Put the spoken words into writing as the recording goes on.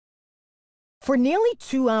For nearly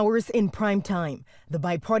 2 hours in prime time, the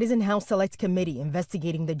bipartisan House Select Committee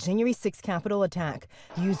investigating the January 6 Capitol attack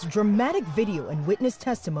used dramatic video and witness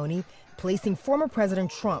testimony, placing former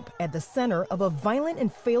President Trump at the center of a violent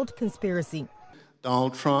and failed conspiracy.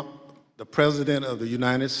 Donald Trump, the President of the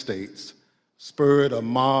United States, spurred a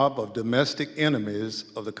mob of domestic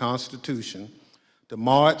enemies of the Constitution to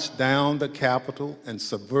march down the Capitol and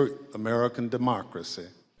subvert American democracy.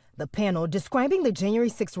 The panel describing the January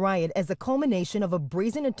 6 riot as a culmination of a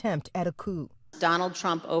brazen attempt at a coup. Donald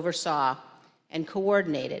Trump oversaw and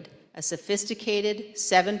coordinated a sophisticated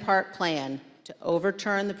 7-part plan to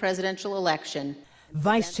overturn the presidential election.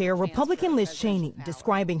 Vice Chair Republican Liz Cheney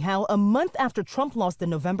describing how a month after Trump lost the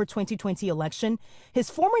November 2020 election,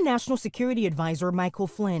 his former National Security Advisor Michael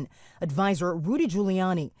Flynn, advisor Rudy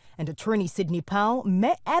Giuliani, and attorney Sidney Powell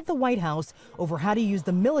met at the White House over how to use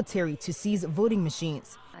the military to seize voting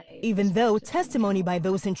machines. Even though testimony by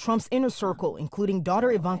those in Trump's inner circle, including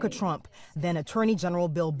daughter Ivanka Trump, then Attorney General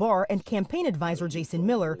Bill Barr, and campaign advisor Jason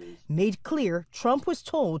Miller, made clear Trump was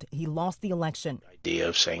told he lost the election. The idea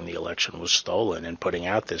of saying the election was stolen and putting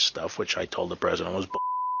out this stuff, which I told the president was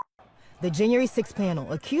The January 6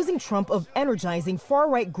 panel accusing Trump of energizing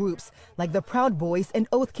far-right groups like the Proud Boys and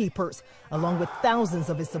Oath Keepers, along with thousands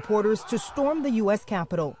of his supporters to storm the U.S.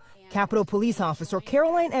 Capitol. Capitol Police Officer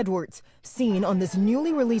Caroline Edwards, seen on this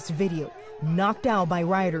newly released video, knocked out by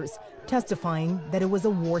rioters, testifying that it was a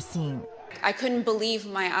war scene. I couldn't believe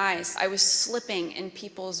my eyes. I was slipping in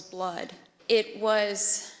people's blood. It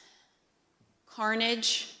was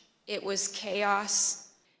carnage. It was chaos.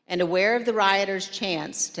 And aware of the rioters'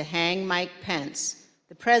 chance to hang Mike Pence,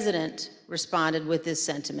 the president responded with this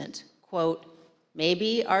sentiment, quote,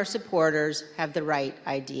 "Maybe our supporters have the right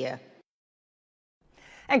idea."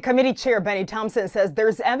 And committee chair Benny Thompson says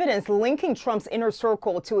there's evidence linking Trump's inner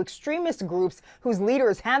circle to extremist groups whose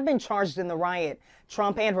leaders have been charged in the riot.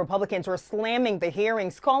 Trump and Republicans are slamming the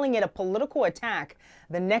hearings, calling it a political attack.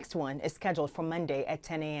 The next one is scheduled for Monday at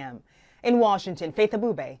 10 a.m. In Washington, Faith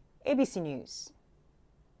Abube, ABC News.